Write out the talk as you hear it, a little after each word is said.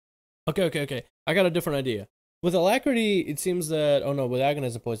Okay. I got a different idea. With Alacrity, it seems that... Oh no, with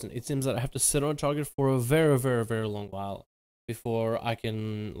Agonizing Poison, it seems that I have to sit on a target for a very long while before I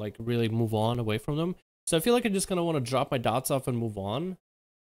can, like, really move on away from them. So I feel like I just kind of want to drop my dots off and move on.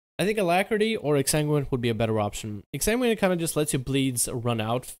 I think Alacrity or Exsanguinate would be a better option. Exsanguinate kind of just lets your bleeds run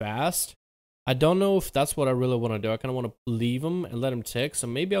out fast. I don't know if that's what I really want to do. I kind of want to leave him and let him tick, so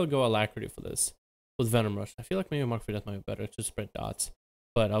maybe I'll go Alacrity for this. With Venom Rush. I feel like maybe Mark for Death might be better to spread dots.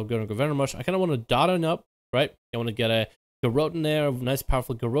 But I'll go Venom Rush. I kind of want to dot on up, right? I want to get a Garrote in there, a nice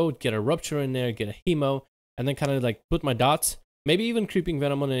powerful Garrote, get a Rupture in there, get a Hemo, and then kind of like put my dots, maybe even Creeping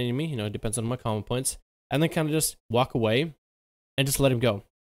Venom on an enemy, you know, it depends on my common points, and then kind of just walk away and just let him go.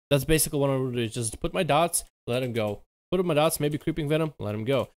 That's basically what I'm going to do, is just put my dots, let him go. Put my dots, maybe Creeping Venom, let him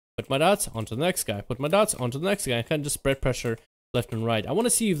go. Put my dots onto the next guy, put my dots onto the next guy, and kind of just spread pressure left and right. I want to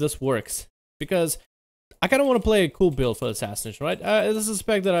see if this works, because I kind of want to play a cool build for Assassination, right? This is a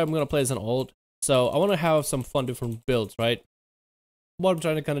spec that I'm going to play as an ult, so I want to have some fun different builds, right? What I'm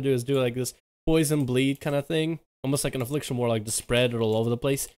trying to kind of do is do like this poison bleed kind of thing, almost like an Affliction War, like to spread it all over the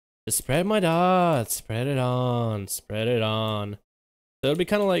place. Just spread my dots, spread it on, spread it on. So it'll be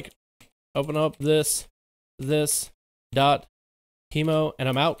kind of like, open up this, dot, Hemo, and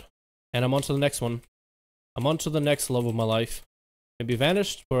I'm out. And I'm on to the next one. I'm on to the next love of my life. Maybe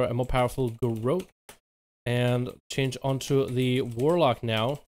Vanished for a more powerful Garrote. And change onto the Warlock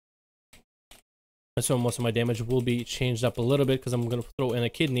now. So most of my damage will be changed up a little bit because I'm going to throw in a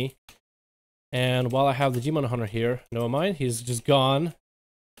Kidney. And while I have the Demon Hunter here, never mind, he's just gone.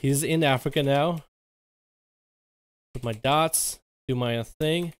 He's in Africa now. Put my dots, do my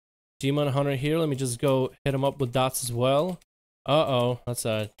thing. Demon Hunter here, let me just go hit him up with dots as well. Uh-oh, that's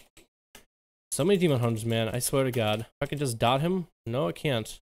so many Demon Hunters, man, I swear to God. If I can just dot him? No, I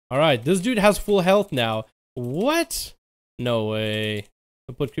can't. Alright, this dude has full health now. What? No way.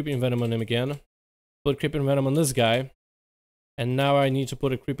 I'll put Creeping Venom on him again. Put Creeping Venom on this guy. And now I need to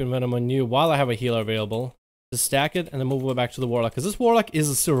put a Creeping Venom on you while I have a healer available. Just stack it and then move it back to the Warlock. Because this Warlock is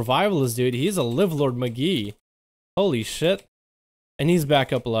a survivalist, dude. He's a Live Lord McGee. Holy shit. And he's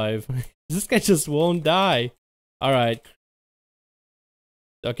back up alive. This guy just won't die. Alright.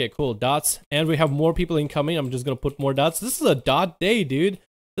 Okay, cool. Dots. And we have more people incoming. I'm just gonna put more dots. This is a dot day, dude.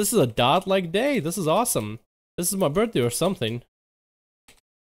 This is a dot-like day. This is awesome. This is my birthday or something.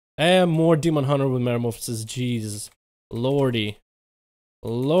 And more Demon Hunter with Metamorphosis. Jesus. Lordy.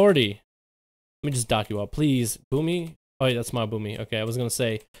 Lordy. Let me just dot you up, please. Boomy? Oh, yeah, that's my Boomy. Okay, I was gonna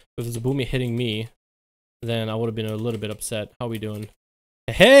say, if it's a Boomy hitting me, then I would have been a little bit upset. How we doing?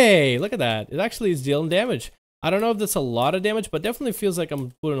 Hey, look at that. It actually is dealing damage. I don't know if that's a lot of damage, but definitely feels like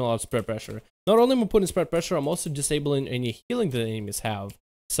I'm putting a lot of spread pressure. Not only am I putting spread pressure, I'm also disabling any healing that the enemies have.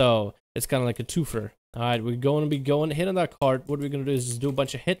 So, it's kind of like a twofer. Alright, we're going to be hitting that card. What we're going to do is just do a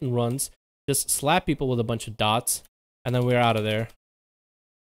bunch of hit and runs. Just slap people with a bunch of dots. And then we're out of there.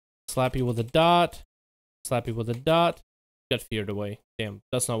 Slap you with a dot. Slap you with a dot. Got feared away. Damn,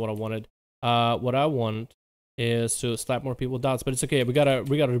 that's not what I wanted. What I want is to slap more people with dots. But it's okay, we gotta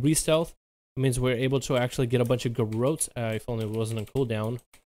re-stealth. It means we're able to actually get a bunch of Garrotes. If only it wasn't on cooldown.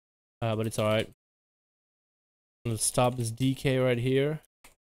 But it's alright. Let's stop this DK right here.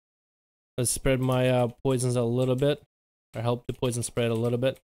 Let's spread my poisons a little bit. Or help the poison spread a little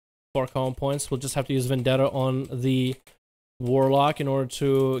bit. 4 common points. We'll just have to use Vendetta on the Warlock in order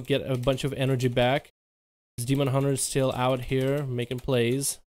to get a bunch of energy back. This Demon Hunter is still out here making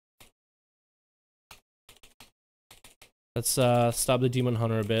plays. Let's stop the Demon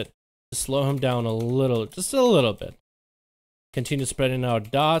Hunter a bit. Just slow him down a little, just a little bit. Continue spreading our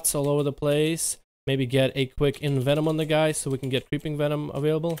dots all over the place. Maybe get a quick Envenom on the guy so we can get Creeping Venom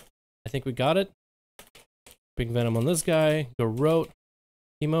available. I think we got it. Creeping Venom on this guy. Garrote.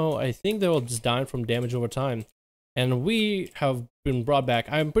 Hemo. I think they're all just dying from damage over time. And we have been brought back.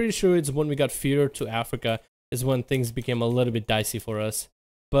 I'm pretty sure it's when we got feared to Africa is when things became a little bit dicey for us.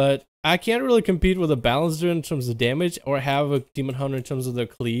 But I can't really compete with a Balancer in terms of damage or have a Demon Hunter in terms of their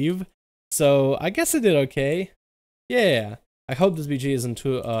cleave. So I guess I did okay. Yeah. I hope this BG isn't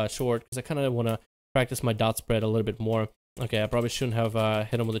too short because I kind of want to practice my dot spread a little bit more. Okay, I probably shouldn't have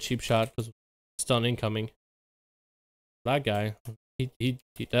hit him with a cheap shot because stun incoming. That guy, he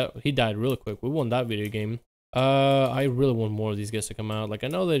died really quick. We won that video game. I really want more of these guys to come out. Like, I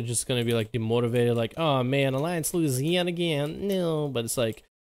know they're just gonna be like demotivated, like, oh man, Alliance loses yet again. No, but it's like,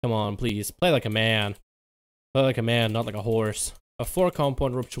 come on, please, play like a man. Play like a man, not like a horse. A 4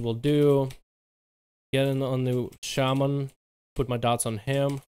 compound rupture will do. Get in on the shaman. Put my dots on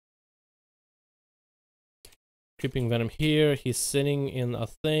him. Creeping Venom here. He's sitting in a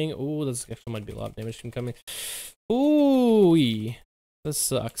thing. Ooh, this actually might be a lot of damage incoming. Ooh, this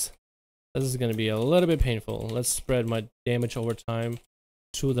sucks. This is gonna be a little bit painful. Let's spread my damage over time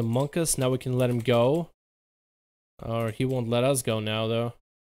to the Monkus. Now we can let him go. Or he won't let us go now, though.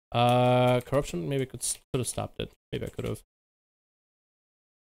 Corruption, maybe I could have stopped it. Maybe I could have.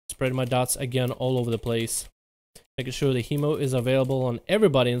 Spread my dots again all over the place. Making sure the hemo is available on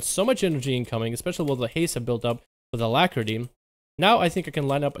everybody and so much energy incoming, especially with the haste I built up with alacrity. Now I think I can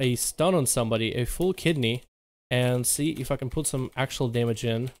line up a stun on somebody, a full kidney, and see if I can put some actual damage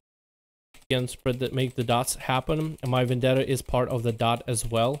in. Again, spread that, make the dots happen. And my Vendetta is part of the dot as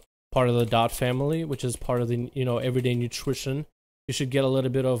well. Part of the dot family, which is part of the, you know, everyday nutrition. You should get a little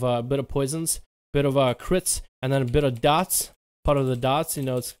bit of poisons, bit of crits, and then a bit of dots. Part of the dots, you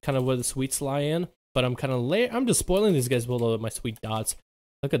know, it's kind of where the sweets lie in. But I'm kind of late. I'm just spoiling these guys with all of my sweet dots.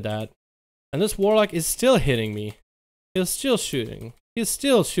 Look at that. And this Warlock is still hitting me. He's still shooting. He's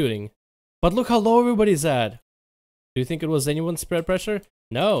still shooting. But look how low everybody's at. Do you think it was anyone's spread pressure?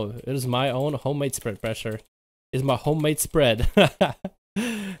 No, it is my own homemade spread pressure. It's my homemade spread.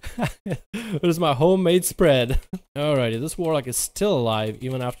 It is my homemade spread. Alrighty, this Warlock is still alive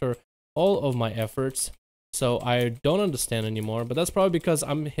even after all of my efforts. So I don't understand anymore. But that's probably because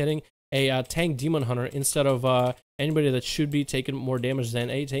I'm hitting a tank demon hunter instead of anybody that should be taking more damage than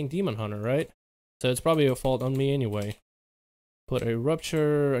a tank demon hunter, right? So it's probably a fault on me anyway. Put a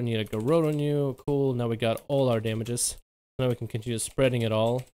rupture. I need a garrote on you. Cool. Now we got all our damages. Now we can continue spreading it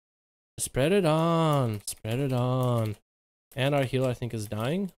all. Spread it on. Spread it on. And our healer, I think, is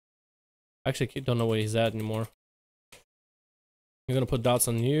dying. Actually, don't know where he's at anymore. I'm gonna put dots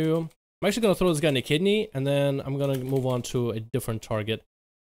on you. I'm actually gonna throw this guy in the kidney, and then I'm gonna move on to a different target.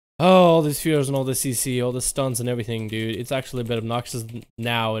 Oh, all these fears and all the CC, all the stuns and everything, dude. It's actually a bit obnoxious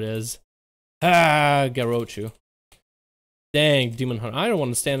now, it is. Ah, garrote you. Dang, Demon Hunter. I don't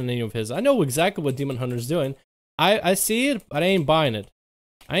want to stand in any of his. I know exactly what Demon Hunter's doing. I see it, but I ain't buying it.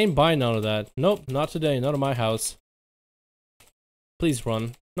 I ain't buying none of that. Nope, not today. Not in my house. Please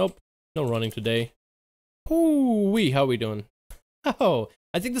run. Nope, no running today. Ooh-wee, how we doing? Oh,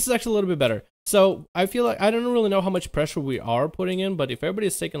 I think this is actually a little bit better. So, I feel like, I don't really know how much pressure we are putting in, but if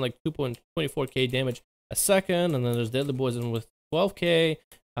everybody's taking like 2.24k damage a second, and then there's Deadly Poison with 12k,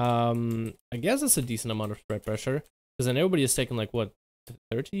 I guess that's a decent amount of spread pressure. Because then everybody is taking like, what,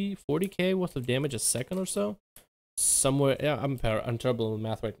 30, 40k worth of damage a second or so? Somewhere, yeah, I'm terrible with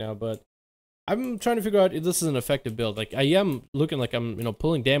math right now, but I'm trying to figure out if this is an effective build. Like, I am looking like I'm, you know,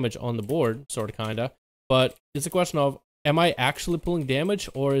 pulling damage on the board, sort of, kinda. But it's a question of, am I actually pulling damage,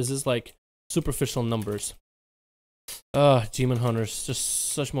 or is this like superficial numbers? Demon Hunters,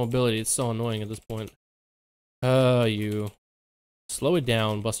 just such mobility. It's so annoying at this point. You. Slow it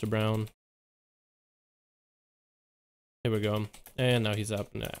down, Buster Brown. Here we go. And now he's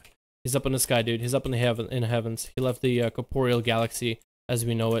up. Nah. He's up in the sky, dude. He's up in the heavens. He left the corporeal galaxy as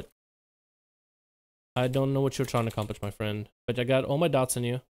we know it. I don't know what you're trying to accomplish, my friend. But I got all my dots on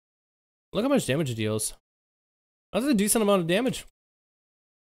you. Look how much damage it deals. That's a decent amount of damage.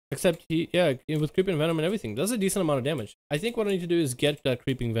 Except, yeah, with Creeping Venom and everything. That's a decent amount of damage. I think what I need to do is get that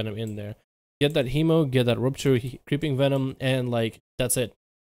Creeping Venom in there. Get that Hemo, get that Rupture, Creeping Venom, and, like, that's it.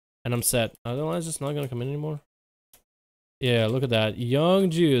 And I'm set. Otherwise, it's not going to come in anymore. Yeah, look at that. Young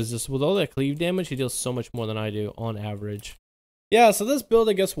Jews, just with all that cleave damage, he deals so much more than I do on average. Yeah, so this build,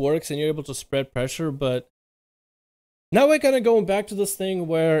 I guess, works, and you're able to spread pressure, but now we're kind of going back to this thing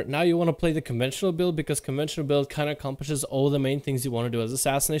where now you want to play the conventional build, because conventional build kind of accomplishes all the main things you want to do as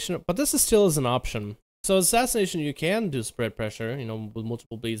Assassination, but this is still as an option. So Assassination, you can do spread pressure, you know, with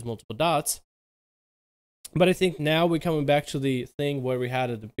multiple bleeds, multiple dots. But I think now we're coming back to the thing where we had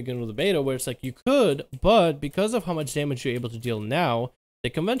at the beginning of the beta, where it's like you could, but because of how much damage you're able to deal now, the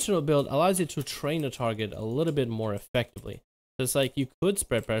conventional build allows you to train a target a little bit more effectively. So it's like you could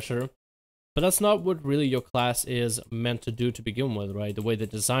spread pressure, but that's not what really your class is meant to do to begin with, right? The way they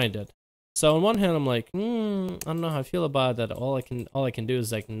designed it. So on one hand, I'm like, I don't know how I feel about that. All I can do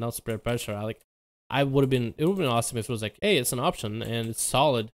is like not spread pressure. It would have been awesome if it was like, hey, it's an option and it's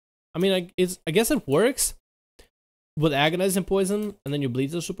solid. I mean, I guess it works with agonizing poison, and then your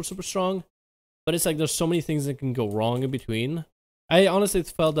bleeds are super, super strong. But it's like there's so many things that can go wrong in between. I honestly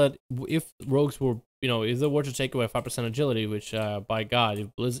felt that if rogues were, you know, if they were to take away 5% agility, which by God,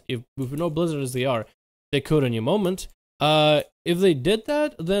 if we know Blizzard as they are, they could in a moment. If they did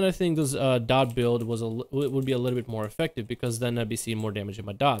that, then I think this dot build would be a little bit more effective, because then I'd be seeing more damage in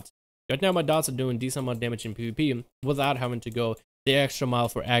my dots. Right now, my dots are doing decent amount of damage in PvP without having to go the extra mile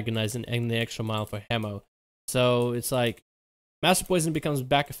for agonizing and the extra mile for hemo. So it's like Master Poison becomes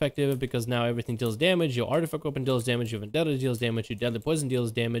back effective because now everything deals damage. Your Artifact Weapon deals damage, your Vendetta deals damage, your Deadly Poison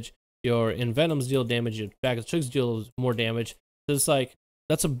deals damage, your Envenoms deal damage, your Bag of Tricks deals more damage. So it's like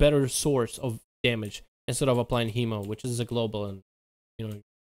that's a better source of damage instead of applying Hemo, which is a global, and you know, you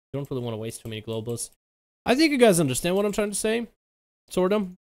don't really want to waste too many globals. I think you guys understand what I'm trying to say, sort of,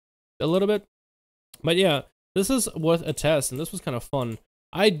 a little bit. But yeah, this is worth a test, and this was kind of fun.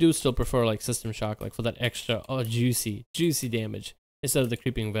 I do still prefer like System Shock, like for that extra juicy damage instead of the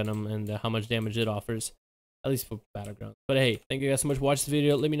creeping venom and how much damage it offers, at least for Battlegrounds. But hey, thank you guys so much for watching this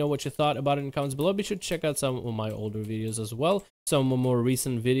video. Let me know what you thought about it in the comments below. Be sure to check out some of my older videos as well, some more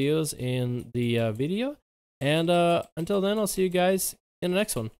recent videos in the video. And until then, I'll see you guys in the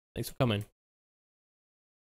next one. Thanks for coming.